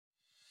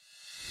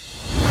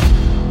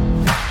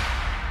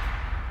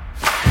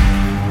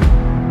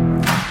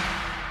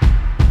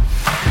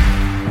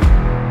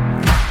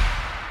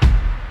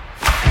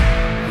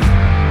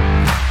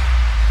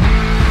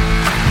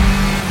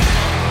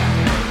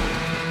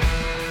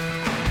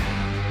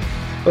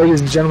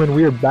Ladies and gentlemen,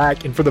 we are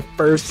back, and for the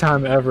first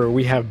time ever,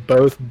 we have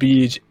both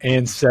Beej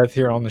and Seth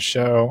here on the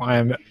show. I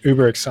am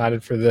uber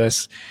excited for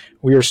this.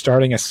 We are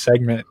starting a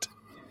segment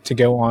to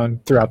go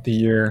on throughout the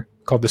year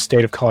called The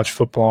State of College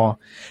Football.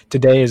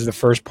 Today is the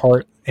first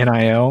part,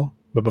 NIL,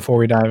 but before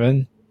we dive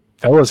in,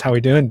 fellas, how we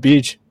doing?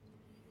 Beej,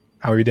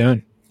 how are you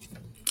doing?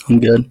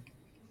 I'm good.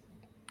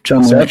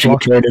 John, Seth,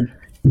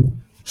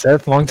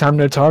 long time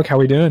no talk. How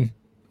we doing?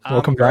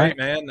 Welcome great, back,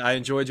 man. I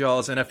enjoyed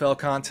y'all's NFL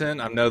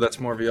content. I know that's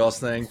more of y'all's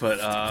thing, but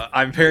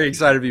I'm very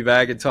excited to be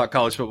back and talk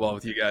college football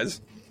with you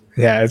guys.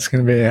 Yeah, it's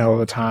going to be a hell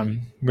of a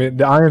time.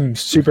 I am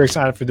super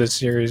excited for this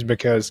series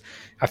because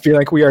I feel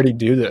like we already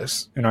do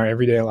this in our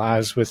everyday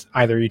lives with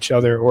either each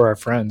other or our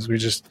friends. We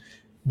just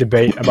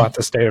debate about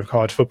the state of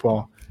college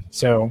football.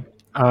 So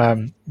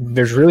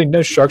there's really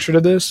no structure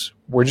to this.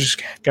 We're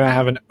just going to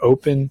have an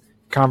open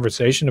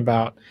conversation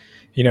about,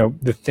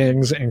 the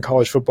things in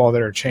college football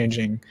that are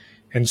changing.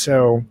 And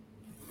so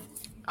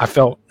I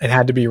felt it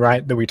had to be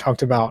right that we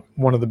talked about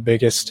one of the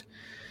biggest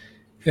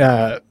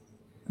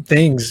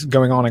things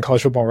going on in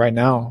college football right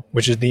now,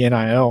 which is the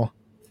NIL.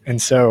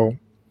 And so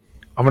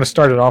I'm going to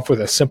start it off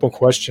with a simple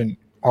question.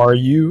 Are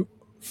you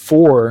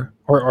for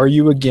or are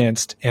you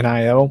against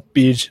NIL?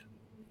 Beej,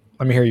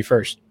 let me hear you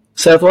first.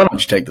 Seth, why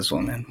don't you take this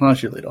one, man? Why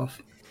don't you lead off?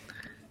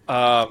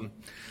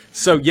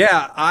 So,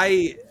 yeah,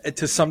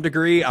 to some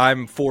degree,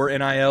 I'm for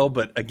NIL,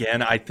 but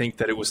again, I think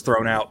that it was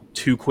thrown out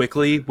too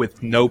quickly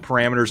with no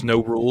parameters,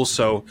 no rules.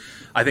 So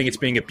I think it's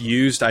being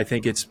abused. I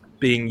think it's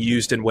being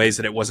used in ways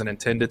that it wasn't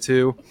intended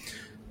to.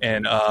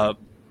 And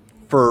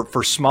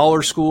for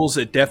smaller schools,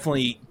 it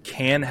definitely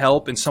can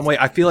help in some way.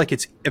 I feel like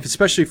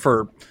especially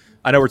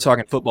I know we're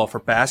talking football, for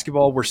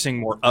basketball, we're seeing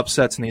more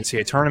upsets in the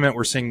NCAA tournament.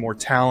 We're seeing more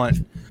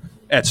talent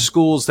at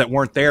schools that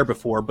weren't there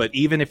before. But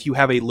even if you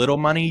have a little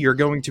money, you're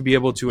going to be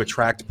able to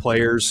attract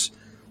players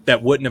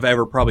that wouldn't have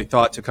ever probably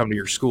thought to come to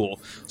your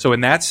school. So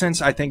in that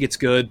sense, I think it's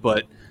good.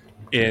 But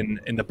in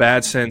the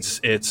bad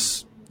sense,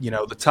 it's,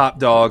 the top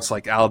dogs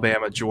like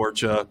Alabama,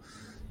 Georgia,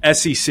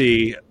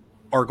 SEC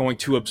are going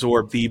to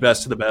absorb the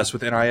best of the best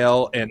with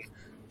NIL. And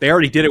they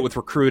already did it with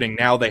recruiting.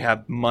 Now they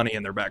have money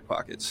in their back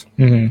pockets.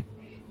 Mm-hmm.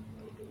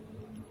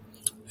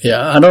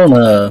 Yeah, I don't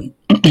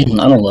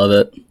love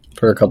it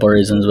for a couple of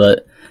reasons,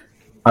 but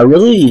I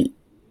really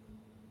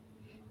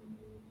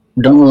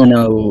don't really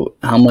know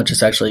how much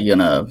it's actually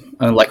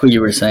like what you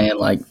were saying,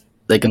 like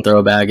they can throw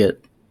a bag at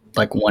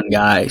like one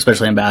guy,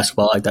 especially in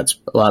basketball, like that's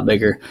a lot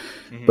bigger.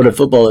 Mm-hmm. But in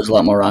football, there's a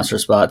lot more roster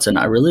spots, and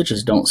I really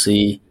just don't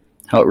see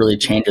how it really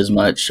changes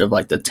much of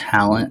like the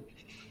talent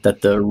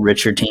that the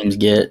richer teams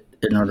get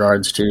in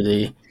regards to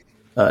the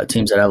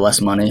teams that have less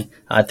money.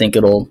 I think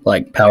it'll,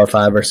 like Power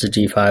 5 versus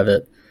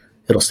G5,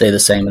 it'll stay the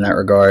same in that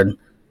regard.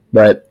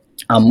 But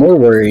I'm more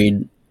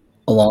worried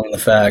along the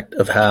fact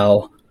of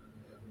how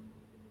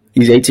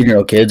these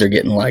 18-year-old kids are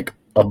getting like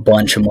a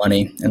bunch of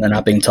money and they're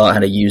not being taught how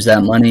to use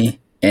that money,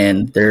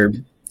 and they're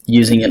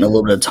using it in a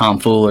little bit of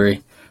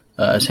tomfoolery,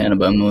 as Hannah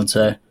Bowman would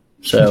say.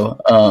 So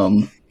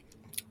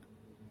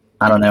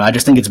I don't know. I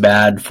just think it's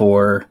bad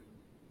for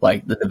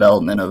like the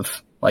development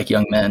of like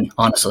young men,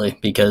 honestly,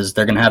 because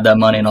they're going to have that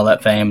money and all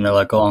that fame, and they're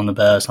like, oh, I'm the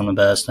best.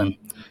 And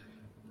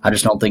I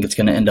just don't think it's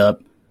going to end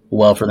up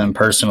well for them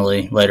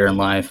personally later in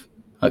life.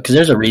 Because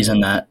there's a reason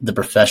that the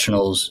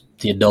professionals,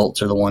 the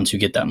adults, are the ones who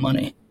get that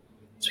money.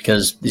 It's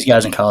because these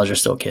guys in college are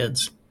still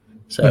kids.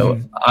 So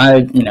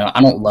I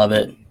don't love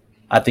it.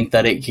 I think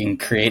that it can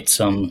create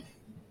some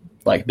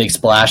like big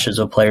splashes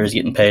of players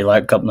getting paid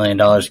like a couple $1 million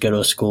to go to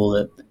a school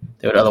that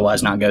they would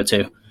otherwise not go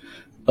to.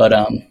 But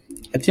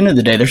at the end of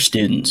the day, they're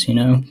students.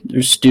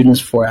 They're students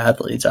for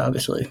athletes,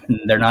 obviously,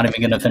 and they're not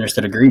even going to finish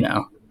the degree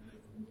now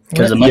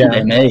because the money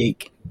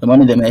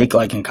they make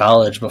like in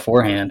college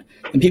beforehand,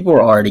 and people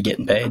are already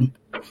getting paid.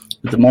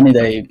 But the money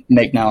they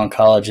make now in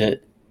college,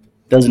 it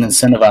doesn't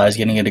incentivize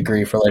getting a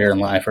degree for later in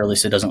life, or at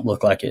least it doesn't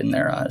look like it in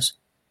their eyes.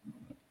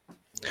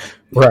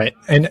 Right.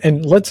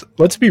 And let's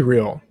be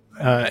real.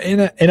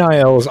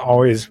 NIL has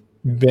always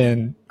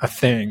been a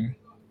thing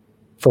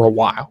for a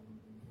while.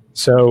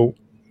 So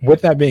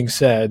with that being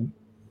said,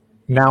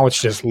 now it's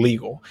just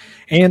legal.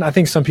 And I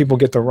think some people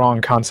get the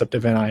wrong concept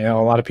of NIL.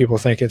 A lot of people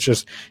think it's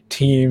just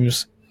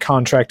teams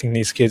contracting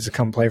these kids to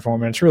come play for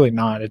them, and it's really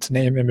not. It's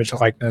name, image,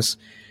 likeness.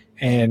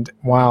 And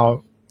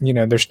while,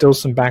 there's still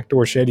some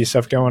backdoor shady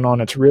stuff going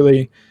on, it's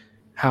really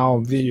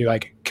how the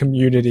like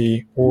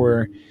community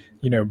or,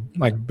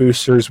 like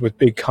boosters with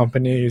big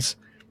companies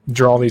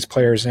draw these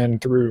players in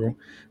through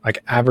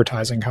like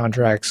advertising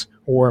contracts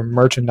or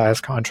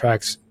merchandise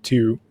contracts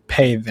to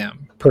pay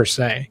them per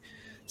se.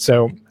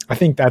 So I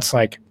think that's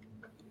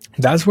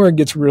where it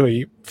gets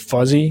really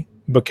fuzzy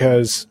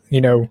because,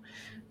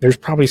 there's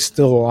probably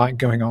still a lot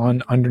going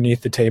on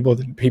underneath the table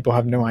that people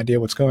have no idea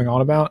what's going on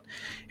about.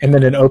 And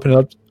then it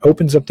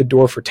opens up the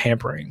door for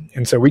tampering.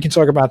 And so we can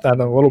talk about that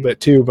in a little bit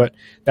too, but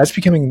that's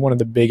becoming one of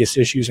the biggest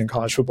issues in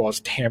college football is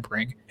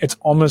tampering. It's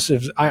almost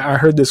as I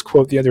heard this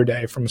quote the other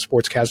day from a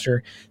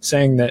sportscaster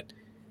saying that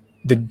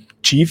the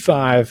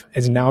G5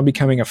 is now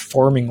becoming a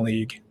farming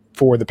league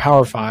for the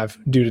Power Five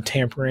due to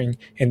tampering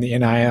in the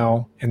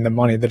NIL and the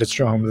money that it's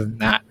drawing within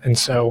that. And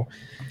so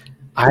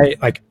I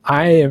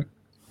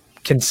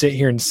can sit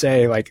here and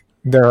say like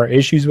there are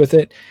issues with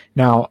it.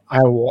 Now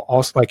I will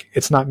also like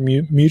it's not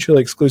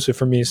mutually exclusive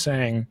for me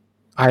saying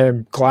I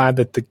am glad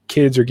that the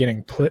kids are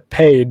getting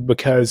paid,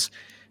 because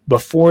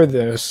before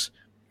this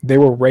they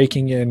were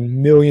raking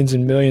in millions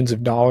and millions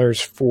of dollars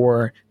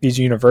for these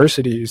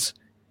universities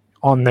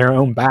on their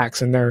own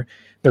backs, and they're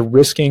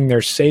risking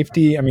their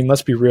safety. I mean,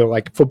 let's be real,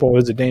 like football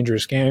is a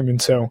dangerous game, and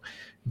so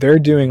they're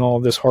doing all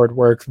this hard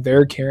work.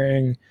 They're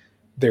carrying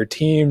their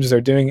teams,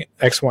 they're doing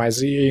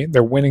XYZ,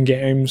 they're winning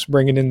games,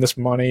 bringing in this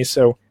money.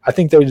 So I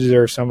think they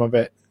deserve some of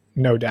it,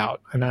 no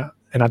doubt. And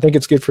I think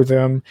it's good for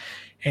them.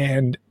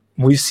 And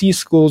we see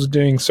schools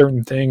doing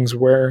certain things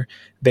where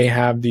they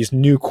have these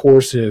new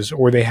courses,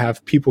 or they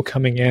have people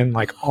coming in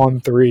like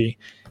On3,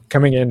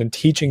 coming in and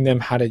teaching them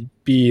how to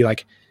be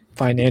like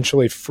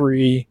financially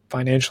free,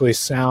 financially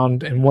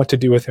sound, and what to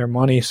do with their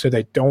money so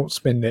they don't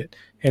spend it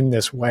in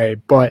this way.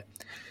 But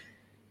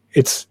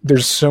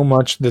there's so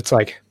much that's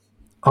like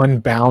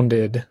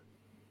unbounded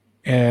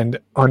and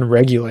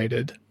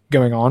unregulated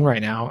going on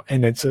right now,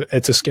 and it's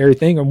a scary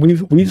thing. And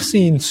we've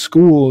seen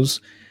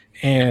schools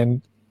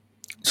and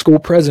school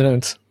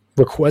presidents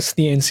request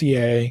the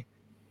NCAA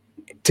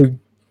to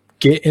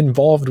get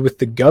involved with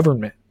the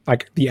government,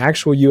 like the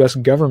actual U.S.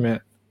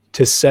 government,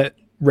 to set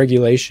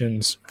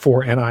regulations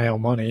for NIL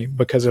money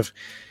because of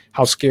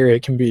how scary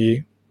it can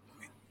be,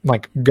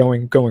 like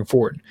going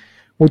forward.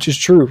 Which is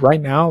true.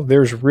 Right now,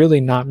 there's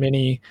really not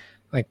many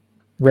like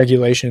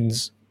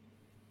regulations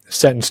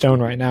set in stone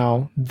right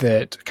now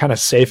that kind of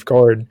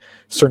safeguard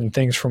certain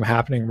things from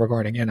happening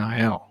regarding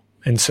NIL.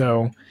 And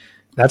so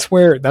that's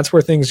where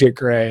things get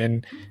gray.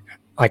 And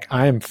like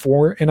I am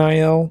for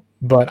NIL,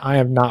 but I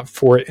am not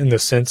for it in the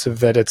sense of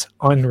that it's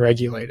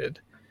unregulated.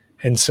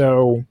 And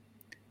so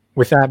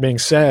with that being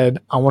said,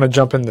 I want to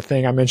jump in the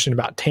thing I mentioned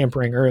about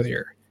tampering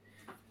earlier.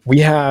 We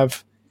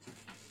have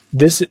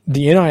the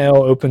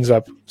NIL opens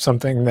up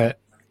something that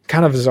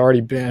kind of has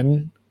already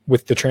been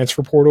with the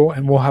transfer portal,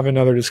 and we'll have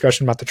another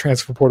discussion about the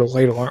transfer portal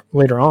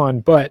later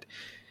on, but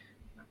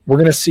we're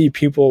going to see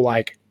people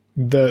like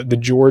the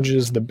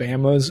Georgias, the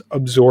Bamas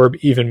absorb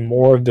even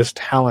more of this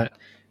talent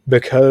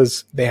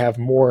because they have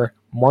more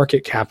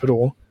market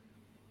capital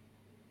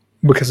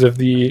because of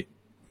the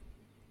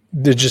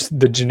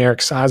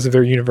generic size of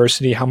their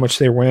university, how much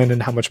they win,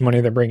 and how much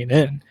money they're bringing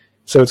in.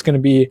 So it's going to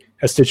be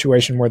a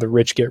situation where the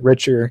rich get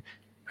richer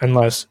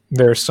unless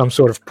there's some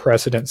sort of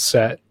precedent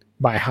set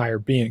by higher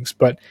beings.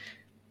 But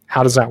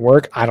how does that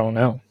work? I don't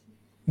know.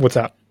 What's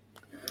up?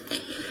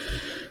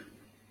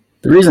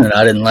 The reason that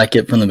I didn't like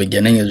it from the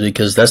beginning is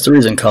because that's the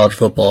reason college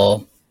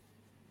football,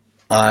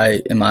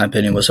 in my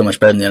opinion, was so much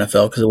better than the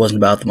NFL, because it wasn't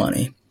about the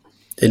money.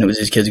 And it was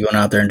these kids going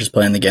out there and just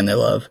playing the game they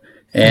love.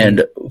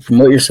 And from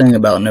what you're saying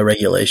about no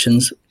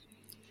regulations,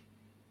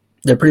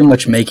 they're pretty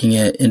much making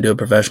it into a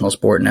professional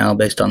sport now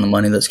based on the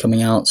money that's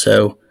coming out.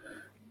 So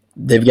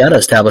they've got to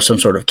establish some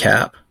sort of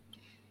cap,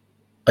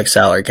 like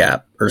salary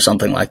cap or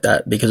something like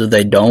that. Because if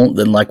they don't,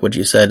 then like what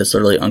you said, it's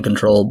literally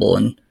uncontrollable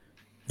and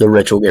the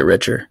rich will get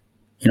richer.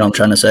 You know what I'm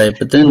trying to say?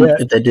 But then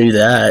if they do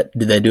that,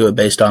 do they do it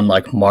based on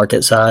like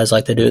market size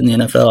like they do it in the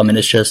NFL? I mean,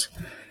 it's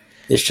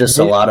just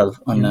a lot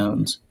of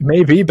unknowns.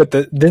 Maybe, but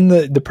then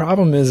the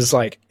problem is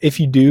like if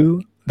you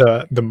do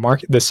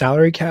the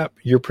salary cap,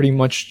 you're pretty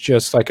much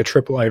just like a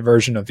AAA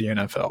version of the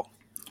NFL.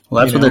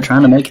 Well, that's what they're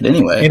trying to make it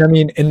anyway. And I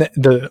mean, and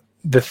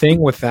the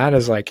thing with that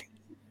is like,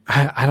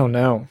 I don't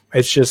know.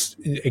 It's just,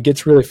 it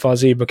gets really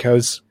fuzzy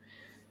because,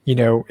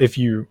 if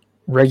you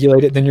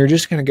regulate it, then you're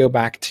just going to go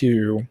back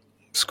to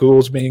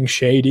schools being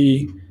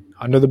shady,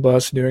 under the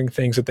bus, doing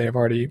things that they've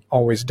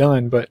always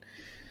done. But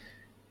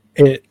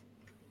it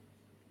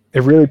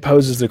really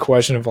poses the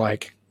question of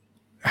like,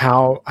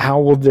 how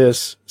will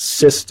this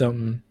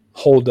system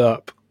hold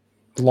up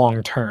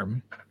long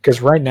term? Because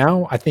right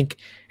now, I think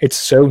it's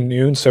so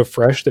new and so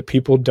fresh that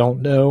people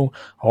don't know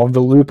all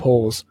the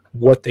loopholes,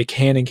 what they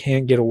can and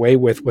can't get away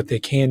with, what they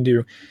can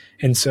do.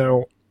 And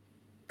so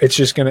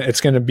it's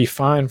gonna be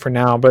fine for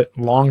now, but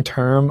long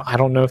term, I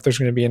don't know if there's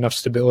going to be enough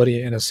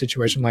stability in a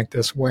situation like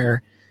this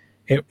where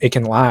it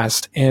can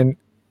last. And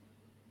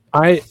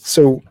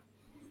so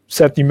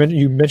Seth,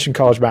 you mentioned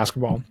college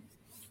basketball.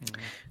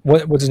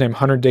 What's his name?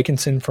 Hunter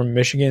Dickinson from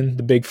Michigan,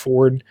 the big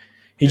forward.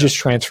 He just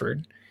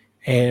transferred,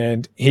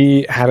 and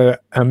he had an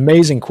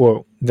amazing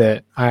quote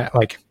that I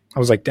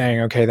was like,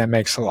 dang, okay, that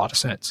makes a lot of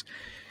sense.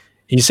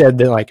 He said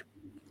that like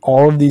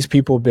all of these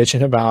people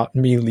bitching about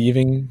me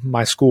leaving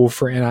my school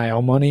for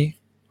NIL money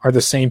are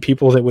the same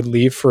people that would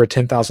leave for a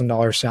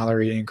 $10,000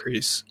 salary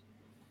increase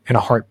in a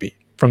heartbeat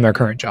from their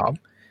current job.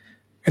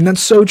 And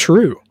that's so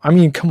true. I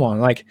mean, come on,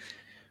 like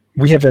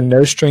we have a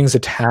no strings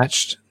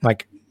attached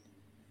like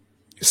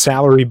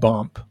salary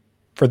bump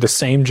for the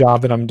same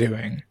job that I'm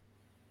doing.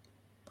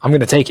 I'm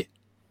going to take it.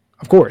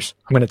 Of course,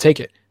 I'm going to take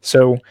it.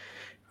 So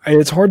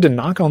it's hard to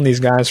knock on these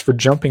guys for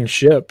jumping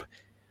ship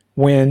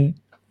when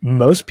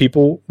most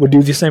people would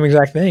do the same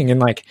exact thing. And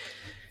like,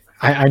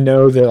 I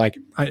know that like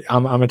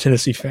I'm a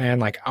Tennessee fan.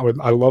 Like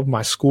I love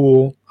my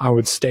school. I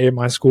would stay at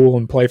my school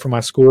and play for my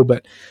school.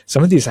 But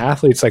some of these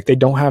athletes, like they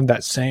don't have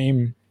that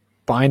same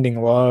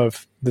binding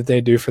love that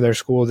they do for their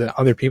school that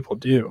other people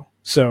do.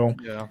 So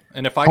yeah.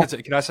 And if I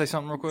could I say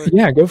something real quick?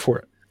 Yeah, go for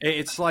it.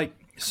 It's like,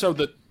 so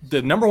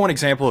the number one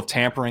example of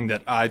tampering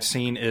that I've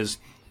seen is,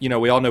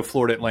 we all know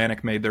Florida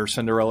Atlantic made their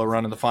Cinderella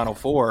run in the Final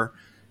Four,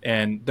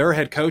 and their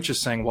head coach is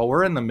saying, well,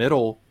 we're in the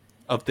middle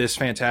of this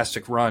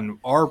fantastic run.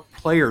 Our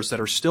players that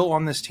are still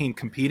on this team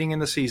competing in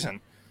the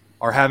season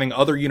are having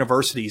other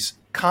universities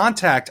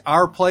contact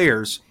our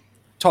players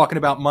talking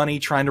about money,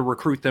 trying to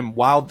recruit them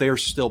while they're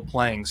still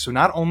playing. So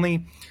not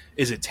only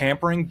is it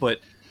tampering,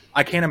 but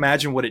I can't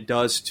imagine what it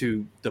does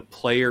to the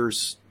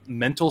players'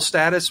 mental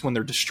status when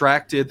they're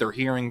distracted. They're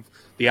hearing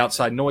the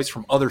outside noise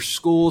from other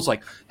schools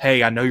like,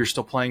 hey, I know you're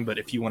still playing, but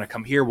if you want to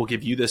come here, we'll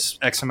give you this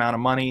X amount of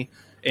money.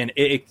 And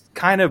it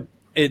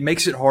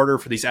makes it harder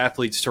for these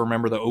athletes to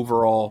remember the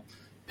overall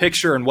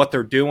picture and what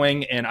they're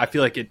doing. And I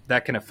feel like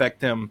that can affect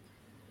them,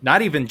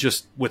 not even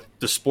just with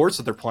the sports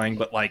that they're playing,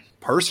 but like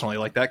personally,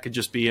 like that could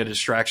just be a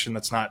distraction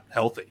that's not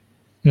healthy.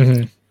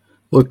 Mm-hmm.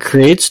 Well, it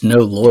creates no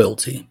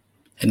loyalty.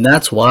 And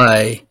that's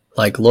why,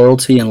 like,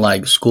 loyalty and,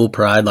 like, school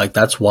pride, like,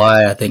 that's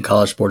why I think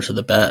college sports are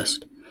the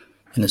best.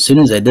 And as soon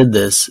as they did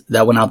this,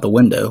 that went out the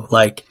window.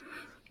 Like,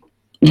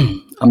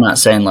 I'm not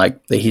saying,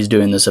 like, that he's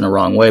doing this in a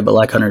wrong way, but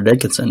like Hunter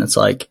Dickinson, it's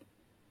like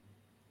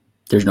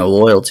there's no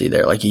loyalty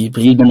there. Like, he's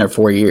been there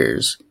 4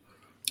 years.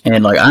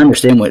 And, like, I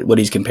understand what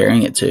he's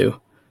comparing it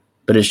to,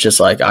 but it's just,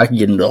 like, I can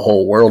get into a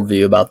whole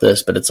worldview about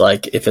this, but it's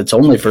like, if it's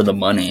only for the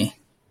money,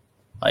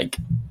 like,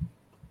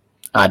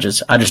 I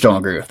just don't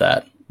agree with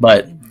that.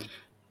 But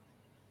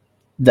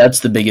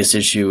that's the biggest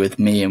issue with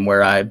me, and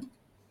where I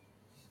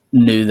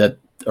knew that,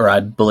 or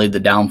I believe the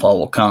downfall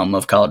will come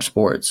of college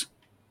sports,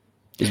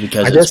 is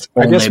because it's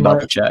only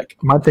about the check.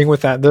 My thing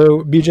with that,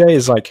 though, BJ,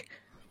 is like,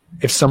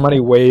 if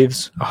somebody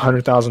waves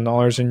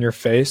 $100,000 in your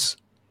face,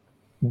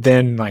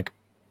 then, like,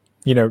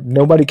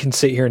 nobody can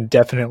sit here and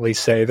definitely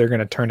say they're going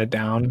to turn it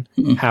down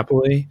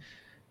happily,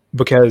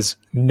 because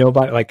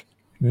nobody, like,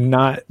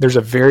 there's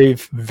a very,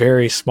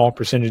 very small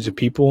percentage of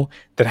people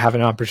that have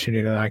an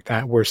opportunity like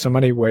that, where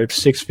somebody waves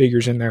six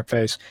figures in their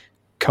face,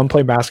 come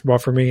play basketball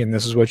for me, and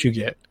this is what you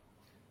get.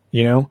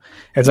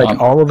 It's like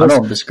all of us. I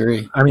don't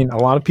disagree. I mean, a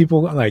lot of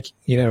people, like,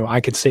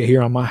 I could sit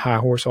here on my high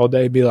horse all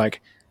day, be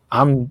like,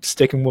 I'm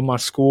sticking with my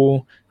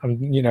school. I'm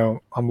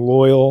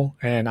loyal,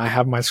 and I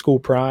have my school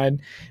pride.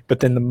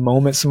 But then the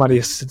moment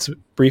somebody sits a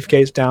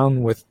briefcase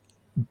down with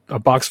a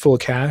box full of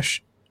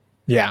cash,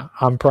 yeah,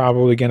 I'm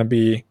probably going to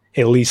be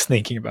at least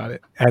thinking about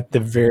it, at the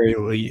very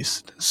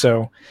least.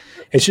 So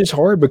it's just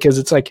hard, because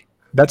it's like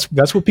that's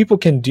what people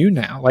can do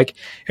now. Like,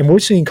 and we're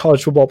seeing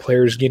college football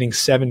players getting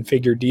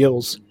 7-figure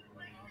deals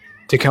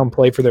to come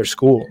play for their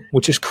school,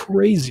 which is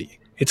crazy.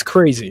 It's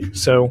crazy.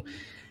 So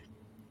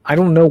I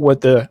don't know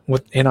what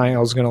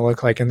NIL is going to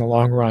look like in the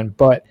long run,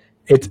 but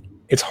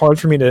it's hard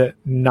for me to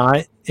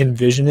not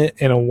envision it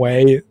in a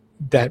way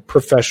that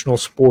professional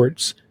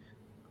sports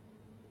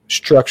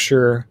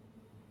structure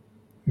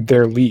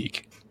their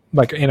league,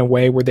 like in a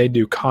way where they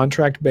do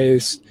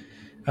contract-based,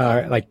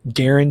 like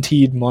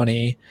guaranteed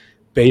money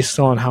based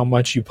on how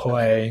much you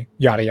play,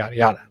 yada, yada,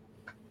 yada.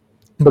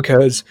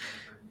 Because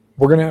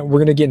we're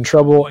gonna get in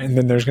trouble, and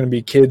then there's gonna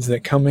be kids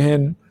that come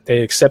in,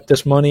 they accept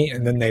this money,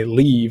 and then they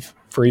leave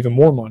for even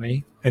more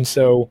money. And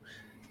so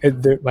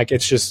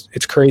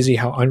it's crazy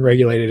how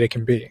unregulated it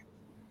can be.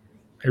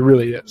 It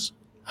really is.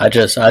 I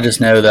just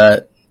know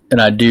that, and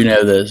I do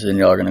know this, and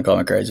y'all are gonna call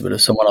me crazy, but if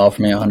someone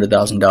offered me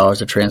 $100,000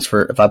 to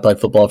transfer, if I played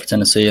football for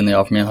Tennessee and they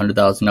offered me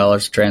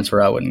 $100,000 to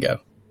transfer, I wouldn't go.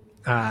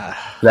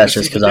 That's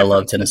just because I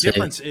love Tennessee. The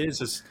difference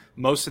is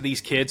most of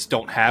these kids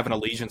don't have an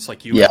allegiance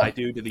like you and I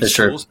do to these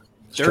schools.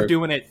 They're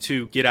doing it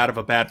to get out of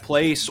a bad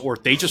place, or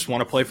they just want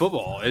to play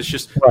football. It's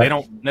just They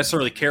don't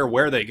necessarily care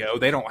where they go.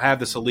 They don't have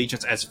this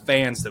allegiance as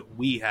fans that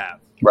we have.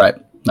 Right.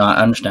 No,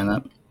 I understand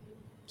that.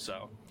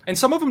 So, and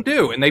some of them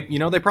do, and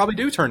they probably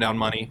do turn down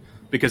money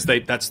because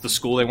that's the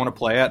school they want to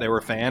play at. They were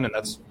a fan, and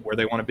that's where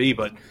they want to be.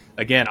 But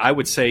again, I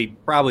would say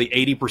probably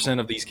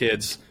 80% of these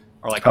kids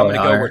are like, I'm going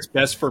to go where it's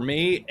best for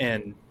me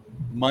and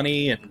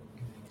money. And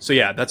so,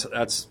 yeah,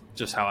 that's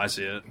just how I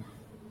see it.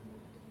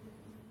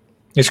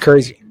 It's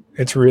crazy.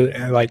 It's really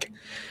like,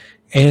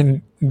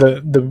 and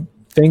the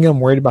thing I'm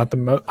worried about the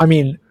most, I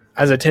mean,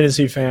 as a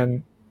Tennessee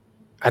fan,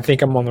 I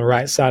think I'm on the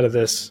right side of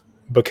this,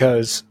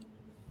 because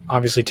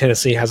obviously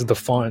Tennessee has the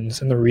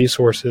funds and the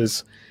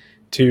resources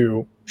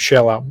to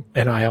shell out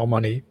NIL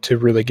money to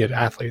really get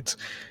athletes.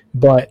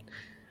 But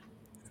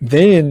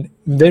then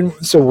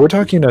so we're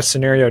talking a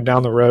scenario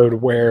down the road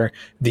where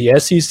the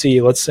SEC,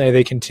 let's say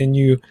they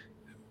continue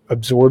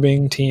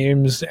absorbing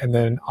teams, and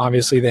then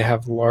obviously they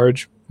have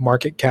large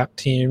market cap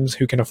teams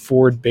who can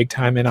afford big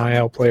time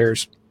NIL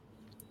players.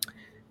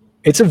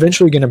 It's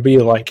eventually going to be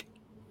like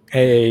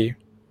a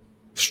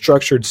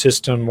structured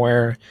system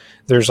where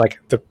there's like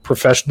the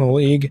professional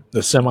league,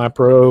 the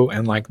semi-pro,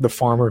 and like the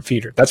farmer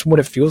feeder. That's what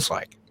it feels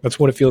like.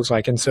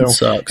 And so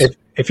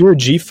if you're a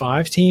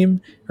G5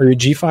 team or a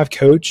G5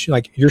 coach,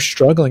 like you're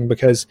struggling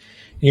because,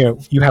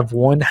 you have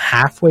one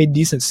halfway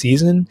decent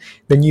season,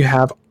 then you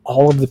have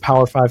all of the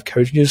Power 5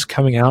 coaches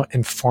coming out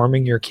and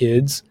farming your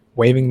kids,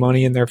 waving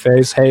money in their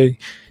face. Hey,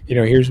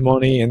 here's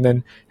money. And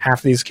then half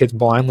of these kids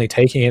blindly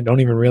taking it,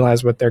 don't even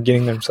realize what they're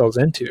getting themselves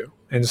into.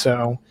 And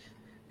so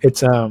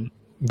it's,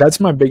 that's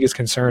my biggest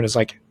concern is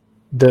like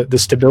the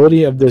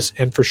stability of this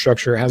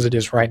infrastructure as it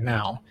is right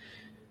now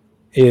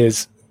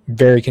is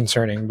very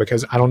concerning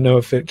because I don't know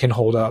if it can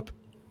hold up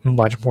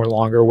much more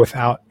longer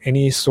without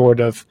any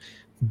sort of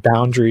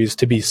boundaries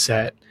to be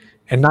set.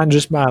 And not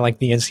just by like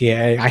the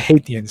NCAA. I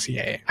hate the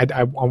NCAA.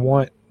 I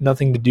want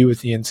nothing to do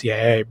with the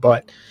NCAA,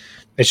 but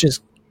it's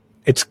just,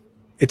 it's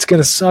going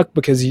to suck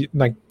because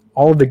like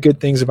all of the good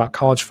things about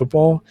college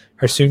football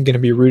are soon going to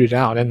be rooted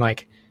out. And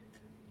like,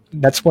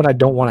 that's what I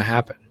don't want to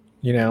happen.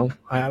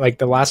 Like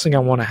the last thing I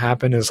want to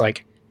happen is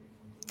like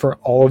for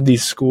all of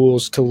these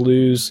schools to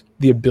lose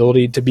the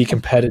ability to be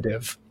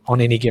competitive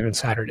on any given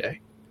Saturday.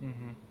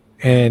 Mm-hmm.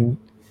 And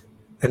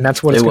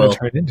that's what it's going to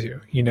turn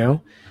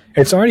into,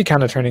 It's already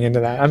kind of turning into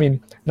that. I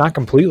mean, not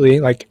completely.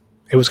 Like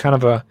it was kind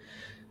of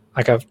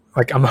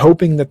I'm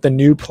hoping that the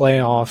new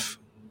playoff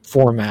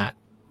format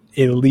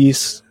at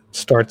least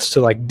starts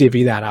to like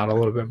divvy that out a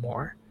little bit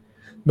more.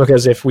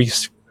 Because if we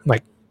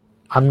like,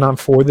 I'm not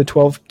for the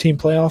 12-team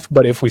playoff,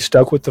 but if we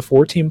stuck with the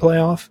 4-team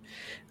playoff,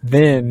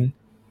 then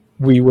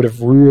we would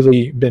have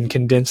really been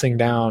condensing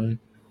down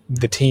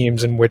the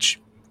teams in which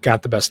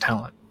got the best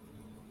talent.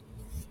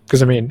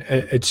 Because I mean,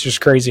 it's just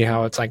crazy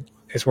how it's like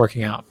it's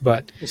working out.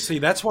 But well, see,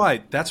 that's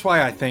why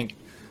I think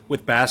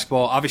with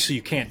basketball, obviously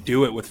you can't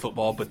do it with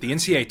football, but the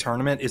NCAA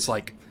tournament is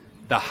like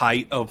the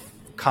height of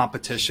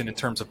competition in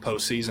terms of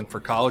postseason for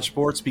college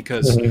sports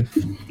because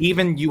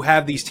even you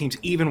have these teams,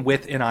 even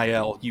with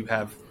NIL, you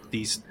have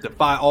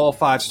all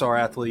 5-star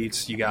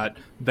athletes, you got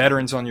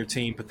veterans on your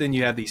team, but then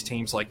you have these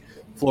teams like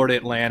Florida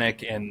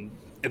Atlantic and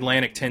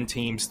Atlantic 10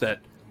 teams that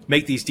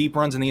make these deep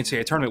runs in the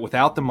NCAA tournament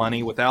without the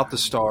money, without the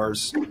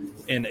stars,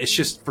 and it's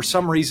just for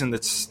some reason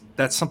that's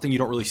something you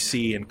don't really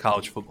see in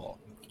college football.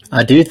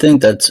 I do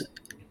think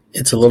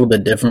it's a little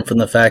bit different from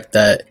the fact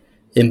that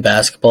in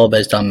basketball,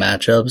 based on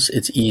matchups,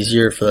 it's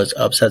easier for those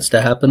upsets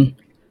to happen.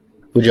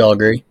 Would you all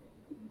agree?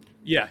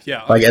 Yeah.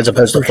 Like as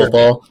opposed to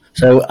football.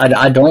 So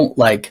I don't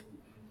like.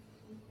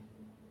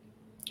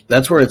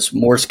 That's where it's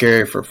more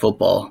scary for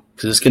football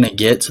because it's going to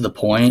get to the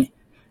point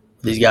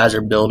these guys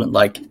are building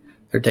like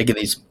they're taking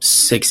these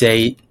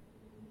 6'8".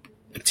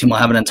 Team will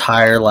have an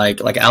entire like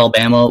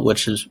Alabama,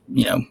 which is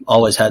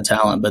always had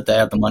talent, but they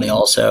have the money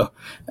also,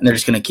 and they're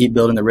just going to keep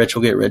building. The rich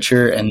will get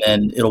richer, and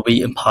then it'll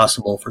be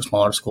impossible for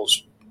smaller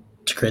schools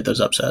to create those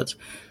upsets.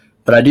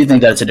 But I do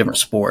think that it's a different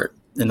sport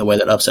in the way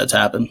that upsets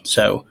happen.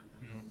 So,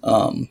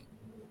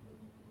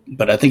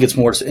 but I think it's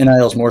more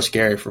NIL is more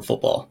scary for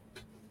football.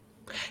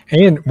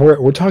 And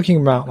we're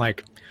talking about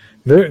like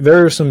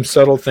there are some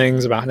subtle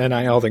things about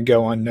NIL that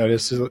go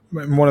unnoticed.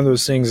 One of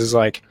those things is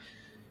like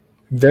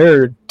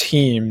there are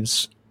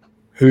teams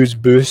whose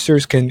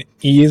boosters can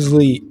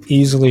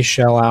easily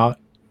shell out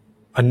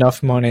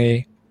enough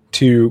money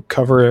to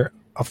cover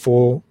a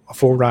full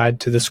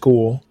ride to the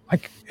school.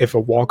 Like if a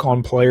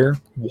walk-on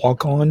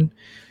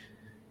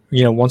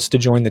wants to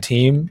join the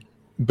team,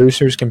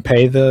 boosters can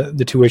pay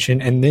the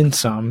tuition and then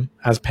some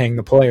as paying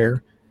the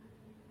player,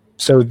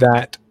 so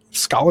that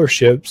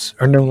scholarships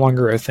are no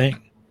longer a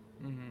thing.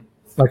 Mm-hmm.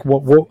 Like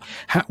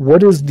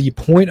what is the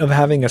point of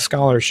having a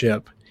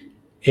scholarship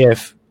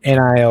if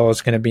NIL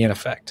is going to be in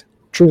effect?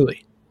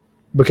 Truly.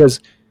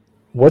 Because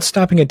what's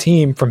stopping a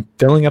team from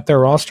filling up their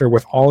roster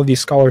with all of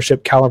these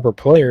scholarship caliber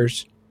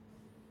players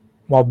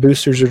while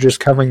boosters are just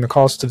covering the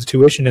cost of the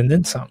tuition and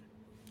then some?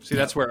 See,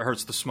 that's where it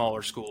hurts the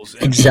smaller schools.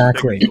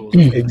 Exactly.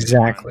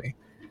 Exactly.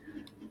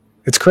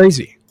 It's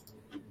crazy.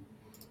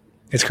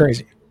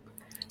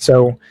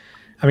 So,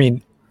 I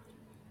mean,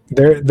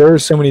 there are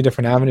so many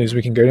different avenues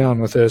we can go down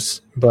with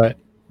this, but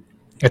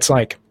it's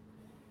like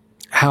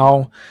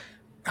how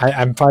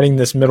I'm fighting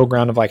this middle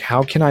ground of like,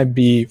 how can I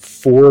be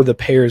for the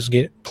players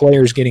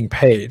getting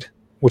paid,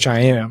 which I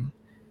am,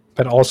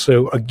 but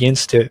also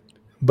against it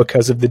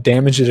because of the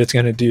damage that it's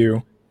going to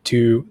do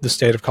to the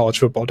state of college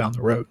football down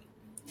the road.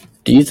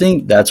 Do you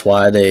think that's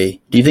why do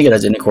you think it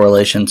has any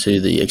correlation to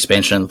the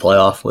expansion of the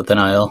playoff with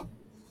NIL?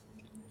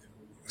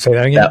 Say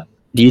that again?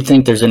 Do you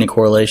think there's any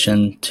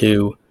correlation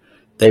to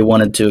they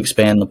wanted to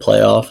expand the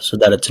playoff so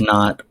that it's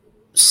not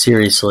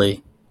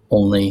seriously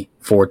only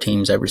 4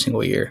 teams every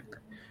single year?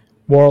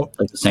 Well,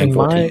 like the same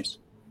 4 teams.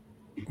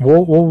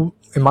 Well,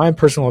 in my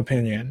personal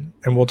opinion,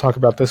 and we'll talk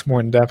about this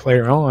more in depth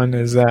later on,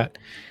 is that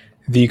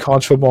the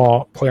college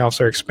football playoffs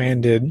are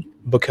expanded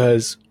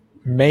because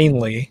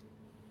mainly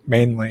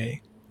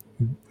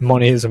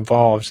money is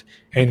involved,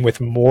 and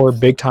with more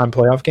big-time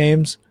playoff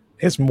games,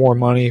 it's more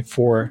money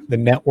for the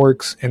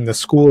networks and the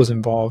schools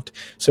involved.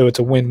 So it's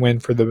a win-win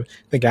for the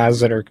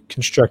guys that are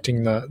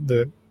constructing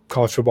the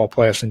college football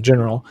playoffs in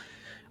general.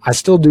 I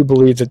still do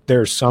believe that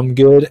there's some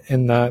good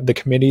in the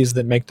committees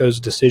that make those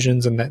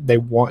decisions and that they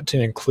want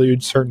to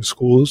include certain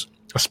schools,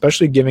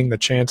 especially giving the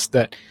chance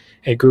that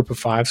a group of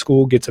five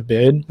school gets a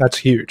bid. That's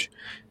huge.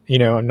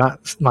 I'm not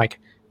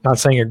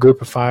saying a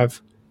group of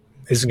five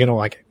is going to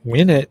like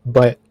win it,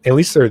 but at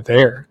least they're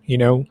there.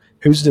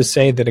 Who's to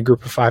say that a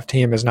group of five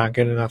team is not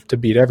good enough to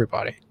beat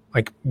everybody?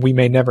 Like, we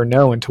may never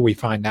know until we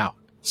find out.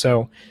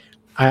 So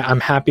I'm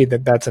happy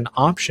that that's an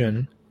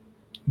option,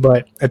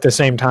 but at the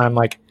same time,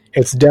 like,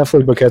 it's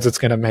definitely because it's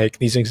going to make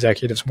these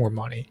executives more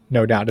money.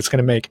 No doubt. It's going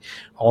to make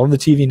all of the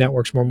TV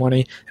networks more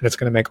money, and it's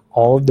going to make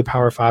all of the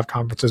Power 5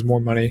 conferences more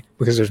money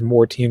because there's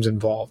more teams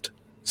involved.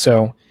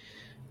 So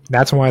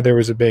that's why there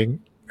was a big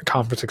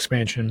conference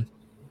expansion,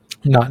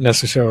 not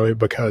necessarily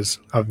because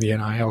of the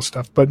NIL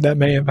stuff, but that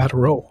may have had a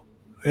role.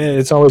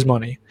 It's always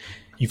money.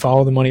 You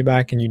follow the money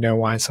back and you know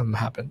why something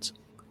happens.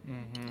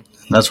 Mm-hmm.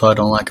 That's what I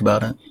don't like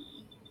about it.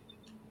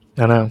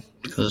 I know.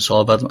 Because it's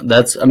all about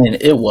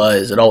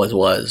it always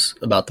was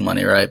about the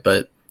money, right?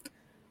 But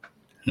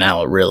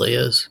now it really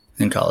is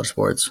in college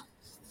sports.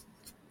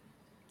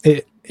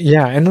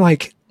 Yeah, and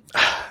like,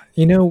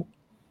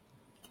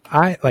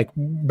 I like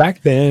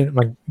back then,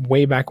 like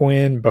way back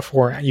when,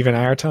 before even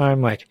our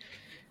time, like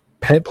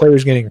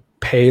players getting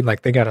paid,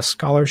 like they got a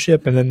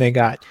scholarship and then they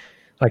got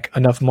like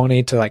enough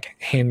money to like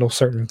handle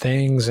certain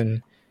things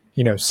and,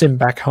 send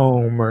back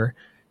home or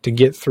to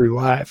get through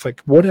life,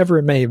 like whatever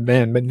it may have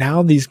been. But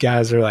now these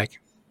guys are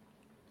like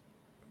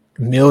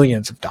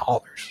millions of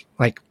dollars.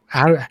 Like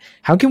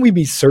how can we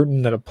be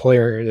certain that a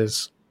player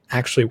is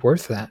actually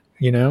worth that?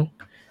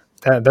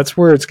 That's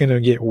where it's going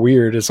to get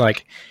weird. It's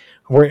like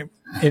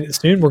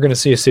soon we're going to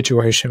see a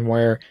situation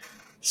where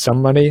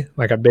somebody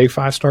like a big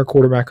 5-star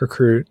quarterback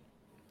recruit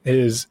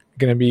is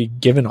going to be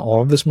given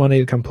all of this money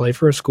to come play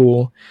for a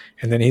school,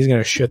 and then he's going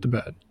to shit the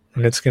bed.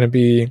 And it's going to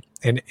be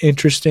an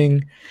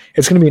interesting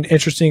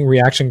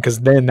reaction, because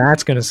then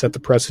that's going to set the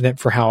precedent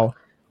for how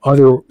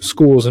other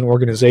schools and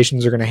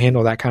organizations are going to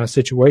handle that kind of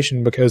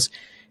situation. Because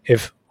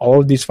if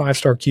all of these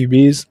 5-star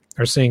QBs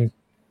are seeing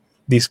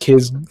these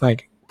kids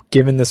like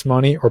given this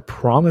money or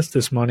promised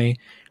this money,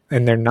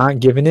 and they're not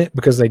giving it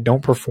because they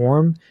don't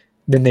perform,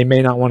 then they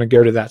may not want to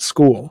go to that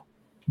school.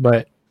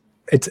 But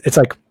it's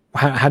like,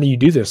 how do you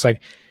do this?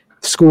 Like,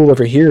 school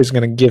over here is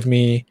going to give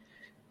me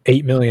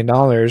 $8 million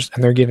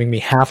and they're giving me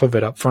half of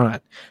it up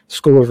front.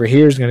 School over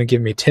here is going to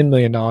give me $10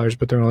 million,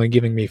 but they're only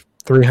giving me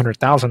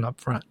 $300,000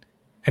 up front.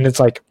 And it's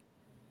like,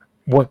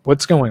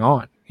 what's going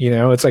on?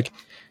 It's like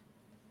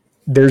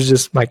there's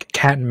just like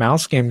cat and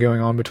mouse game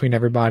going on between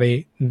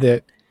everybody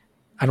that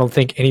I don't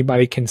think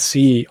anybody can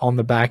see on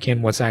the back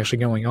end what's actually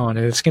going on.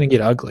 And it's going to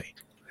get ugly.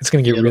 It's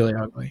going to get really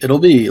ugly. It'll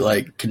be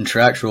like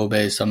contractual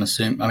based, I'm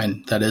assuming. I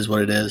mean, that is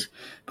what it is.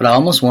 But I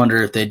almost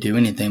wonder if they do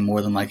anything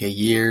more than like a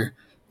year,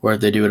 or if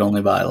they do it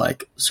only by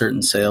like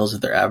certain sales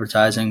if they're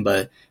advertising.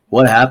 But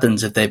what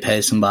happens if they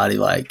pay somebody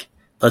like,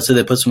 let's say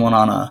they put someone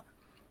on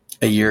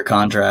a year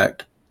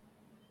contract,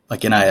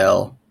 like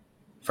NIL,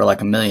 for like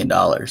 $1 million,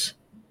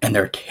 and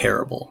they're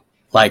terrible?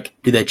 Like,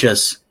 do they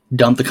just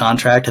dump the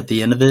contract at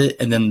the end of it,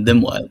 and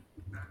then what?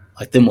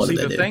 Like, then what do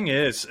they do? The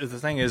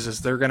thing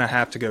is they're going to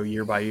have to go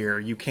year by year.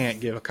 You can't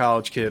give a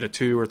college kid a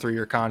 2 or 3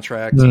 year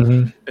contract,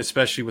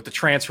 especially with the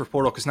transfer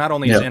portal, because not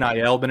only has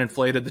NIL been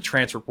inflated, the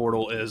transfer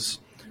portal is,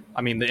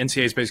 the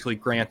NCAA is basically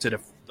granted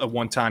a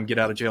one-time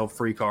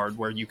get-out-of-jail-free card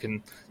where you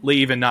can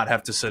leave and not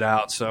have to sit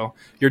out. So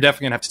you're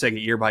definitely going to have to take it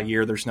year by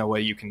year. There's no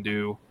way you can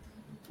do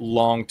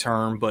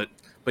long-term, but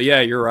yeah,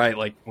 you're right.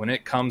 Like, when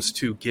it comes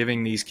to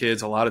giving these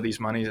kids a lot of these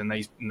monies and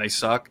they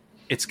suck,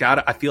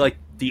 I feel like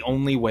the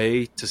only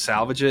way to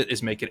salvage it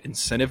is make it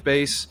incentive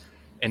based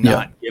and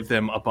not give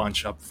them a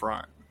bunch up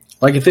front.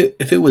 Like, if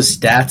it was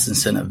stats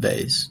incentive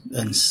based,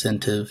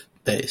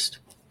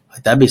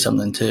 like, that'd be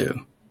something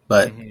too.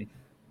 But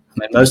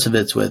most of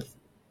it's with,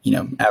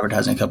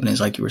 advertising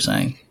companies, like you were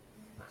saying.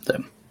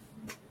 So.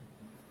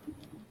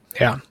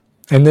 Yeah.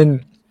 And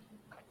then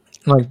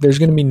like, there's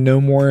going to be no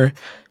more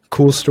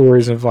cool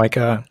stories of like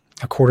a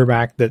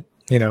quarterback that,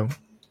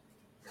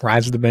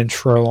 rides the bench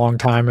for a long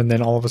time and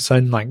then all of a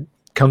sudden like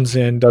comes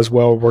in, does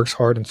well, works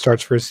hard, and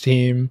starts for his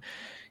team.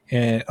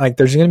 And like,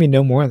 there's going to be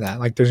no more of that.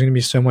 Like, there's going to be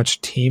so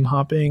much team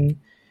hopping.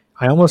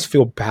 I almost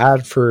feel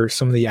bad for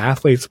some of the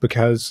athletes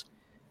because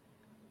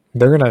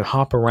they're going to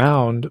hop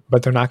around,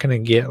 but they're not going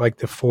to get like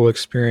the full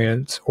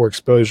experience or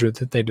exposure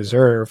that they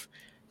deserve.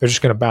 They're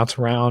just going to bounce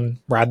around,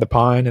 ride the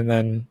pine, and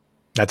then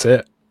that's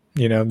it.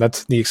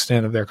 That's the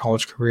extent of their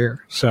college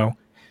career. So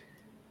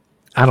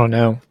I don't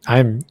know.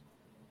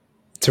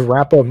 To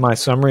wrap up my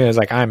summary, is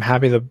like, I'm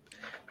happy the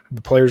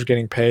players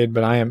getting paid,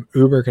 but I am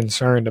uber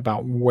concerned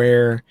about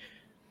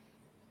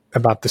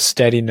the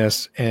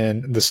steadiness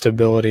and the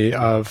stability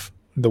of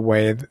the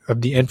way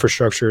of the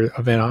infrastructure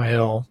of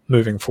NIL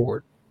moving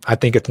forward. I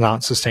think it's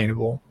not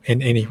sustainable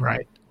in any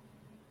right.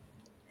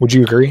 Would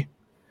you agree?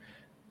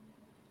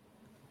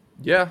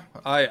 Yeah,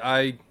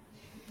 I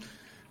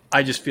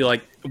just feel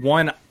like,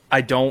 one,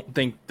 I don't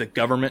think the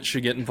government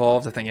should get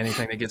involved. I think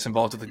anything that gets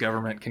involved with the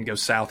government can go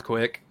south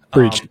quick.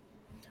 Preach.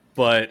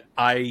 But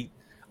I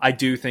I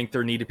do think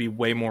there need to be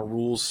way more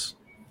rules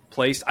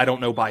placed. I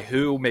don't know by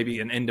who, maybe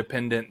an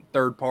independent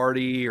third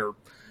party, or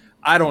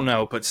I don't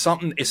know, but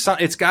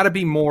it's got to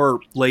be more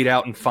laid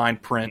out in fine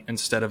print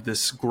instead of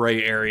this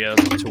gray area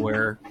to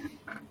where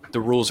the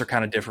rules are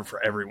kind of different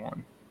for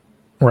everyone.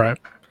 Right.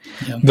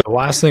 Yeah. The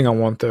last thing I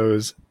want, though,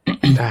 is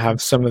to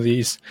have some of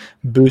these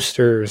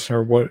boosters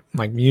or what,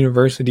 like,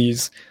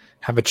 universities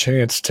have a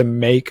chance to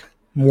make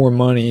more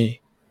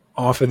money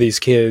off of these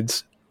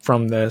kids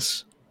from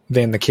this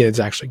than the kids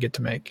actually get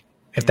to make,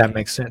 if that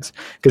makes sense.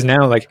 Because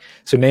now, like,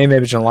 so name,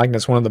 image, and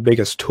likeness, one of the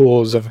biggest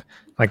tools of,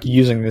 like,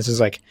 using this is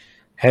like,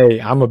 hey,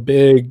 I'm a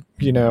big,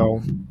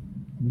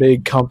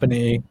 big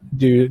company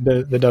dude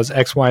that does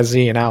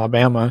XYZ in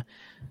Alabama.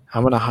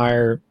 I'm going to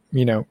hire,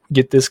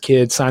 get this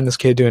kid, sign this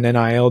kid to an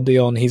NIL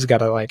deal, and he's got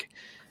to, like,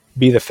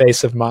 be the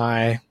face of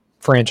my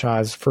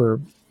franchise for,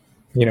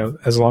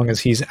 as long as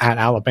he's at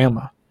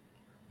Alabama.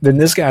 Then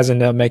this guy's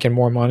ended up making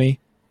more money,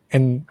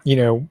 and,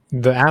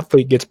 the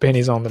athlete gets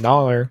pennies on the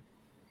dollar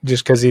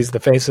just because he's the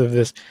face of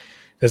this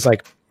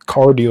like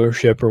car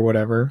dealership or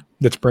whatever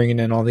that's bringing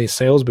in all these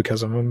sales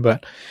because of him.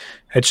 But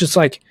it's just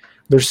like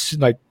there's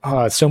like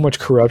so much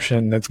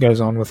corruption that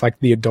goes on with like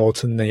the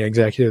adults and the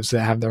executives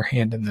that have their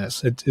hand in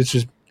this. It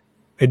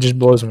just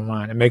blows my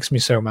mind. It makes me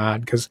so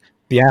mad because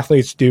the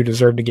athletes do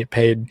deserve to get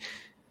paid,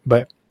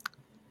 but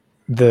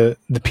the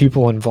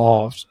people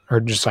involved are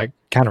just like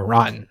kind of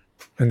rotten,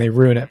 and they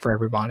ruin it for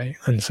everybody.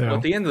 And so, well,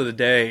 at the end of the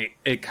day,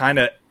 it kind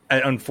of,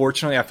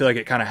 unfortunately, I feel like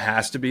it kind of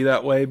has to be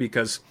that way,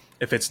 because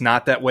if it's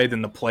not that way,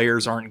 then the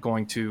players aren't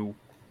going to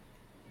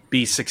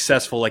be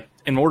successful. Like,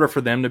 in order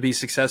for them to be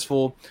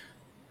successful,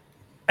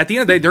 at the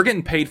end of the day, they're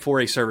getting paid for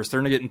a service.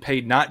 They're getting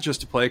paid not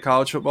just to play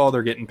college football.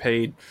 They're getting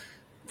paid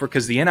for,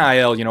 because the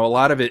NIL, a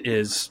lot of it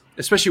is,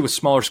 especially with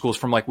smaller schools,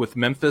 from like with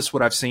Memphis,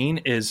 what I've seen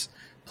is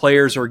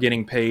players are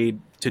getting paid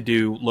to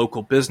do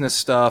local business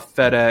stuff,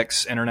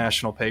 FedEx,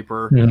 international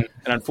paper. Mm-hmm.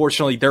 And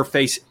unfortunately, their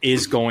face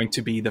is going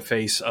to be the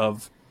face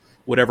of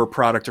whatever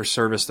product or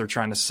service they're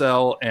trying to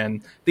sell.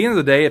 And at the end of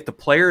the day, if the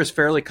player is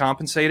fairly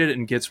compensated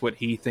and gets what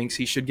he thinks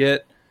he should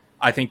get,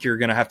 I think you're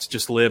going to have to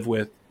just live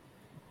with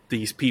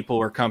these people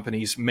or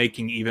companies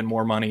making even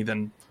more money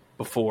than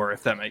before,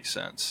 if that makes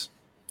sense.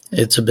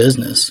 It's a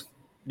business.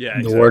 Yeah,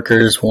 exactly. The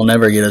workers will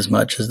never get as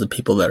much as the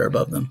people that are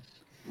above them.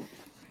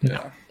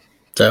 Yeah.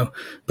 So,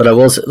 but I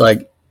will say,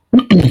 like,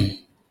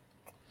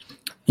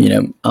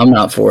 I'm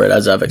not for it,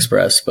 as I've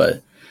expressed,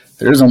 but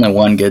there's only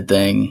one good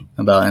thing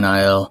about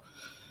NIL,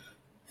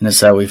 and it's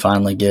that we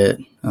finally get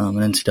an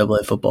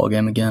NCAA football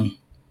game again.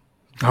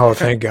 Oh,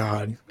 thank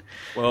God.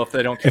 Well, if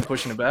they don't keep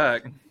pushing it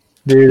back.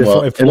 Dude,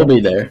 it'll be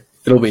there.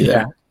 It'll be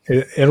there.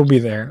 It'll be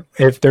there.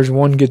 If there's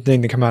one good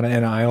thing to come out of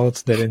NIL,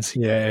 it's that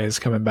NCAA is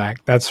coming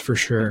back. That's for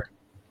sure.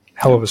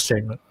 Hell of a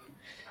statement.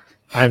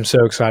 I'm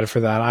so excited for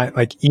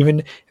that.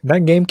 Even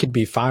that game could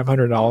be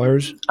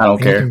 $500. I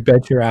don't care. You can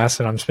bet your ass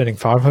that I'm spending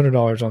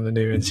 $500 on the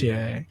new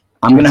NCAA.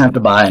 I'm going to have to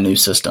buy a new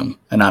system,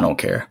 and I don't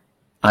care.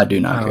 I do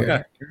not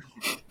care.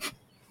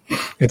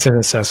 It's a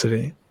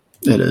necessity.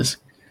 It is.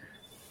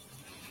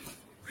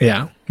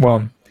 Yeah.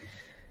 Well,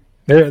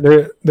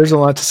 there's a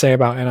lot to say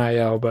about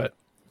NIL, but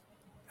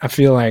I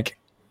feel like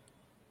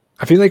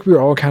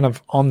we're all kind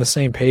of on the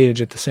same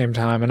page at the same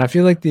time, and I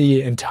feel like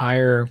the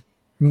entire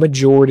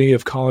majority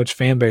of college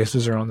fan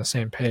bases are on the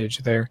same page.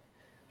 They're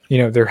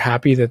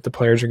happy that the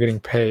players are getting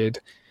paid.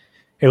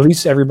 At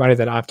least everybody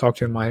that I've talked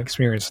to in my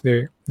experience,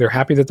 they're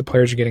happy that the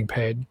players are getting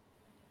paid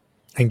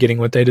and getting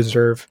what they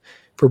deserve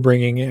for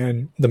bringing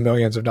in the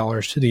millions of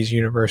dollars to these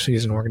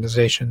universities and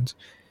organizations.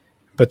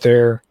 But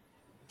they're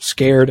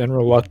scared and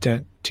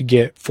reluctant to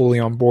get fully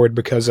on board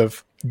because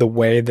of the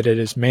way that it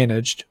is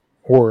managed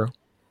or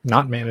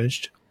not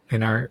managed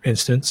in our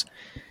instance.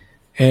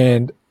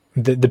 And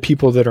the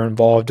people that are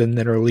involved and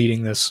that are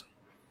leading this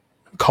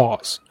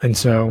cause. And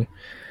so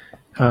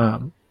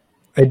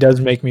it does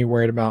make me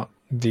worried about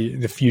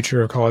the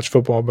future of college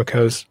football,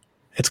 because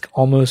it's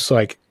almost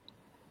like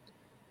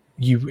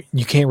you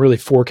can't really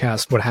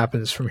forecast what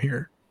happens from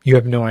here. You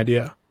have no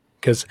idea,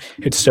 because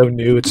it's so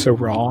new, it's so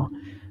raw.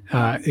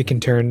 It can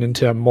turn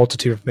into a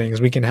multitude of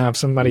things. We can have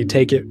somebody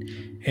take it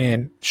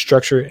and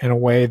structure it in a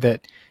way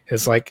that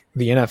is like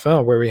the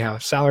NFL, where we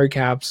have salary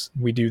caps,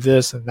 we do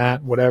this and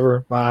that,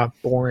 whatever,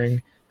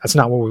 boring. That's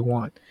not what we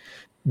want.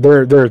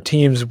 There are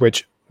teams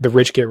which the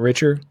rich get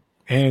richer,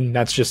 and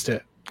that's just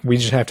it. We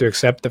just have to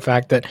accept the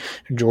fact that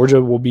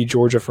Georgia will be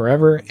Georgia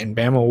forever, and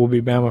Bama will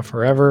be Bama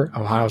forever,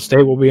 Ohio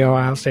State will be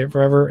Ohio State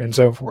forever, and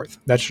so forth.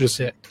 That's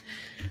just it.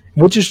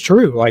 Which is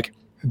true. Like,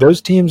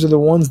 those teams are the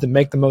ones that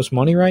make the most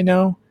money right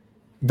now.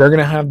 They're going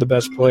to have the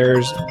best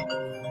players.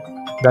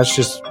 That's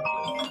just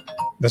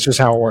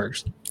how it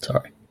works.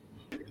 Sorry.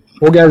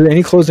 Well, guys,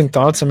 any closing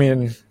thoughts? I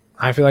mean,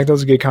 I feel like that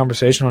was a good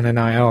conversation on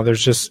NIL.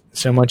 There's just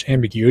so much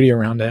ambiguity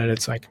around it.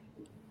 It's like,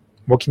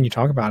 what can you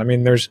talk about? I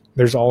mean, there's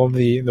all of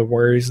the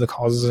worries, the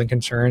causes and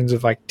concerns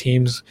of like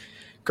teams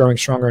growing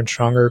stronger and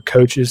stronger,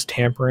 coaches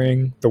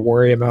tampering, the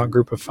worry about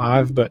Group of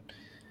Five. But,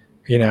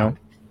 that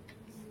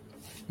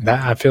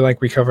I feel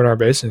like we covered our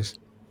bases.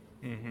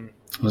 Mm-hmm.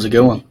 It was a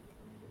good one.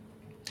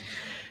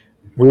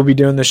 we'll be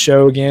doing the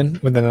show again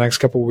within the next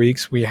couple of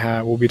weeks.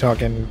 We'll be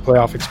talking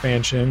playoff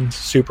expansions,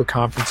 super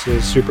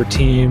conferences, super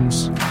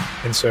teams,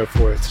 and so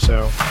forth.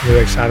 So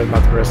really excited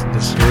about the rest of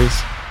this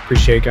series.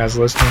 Appreciate you guys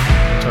listening.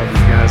 I'll talk to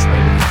you guys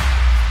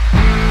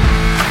later.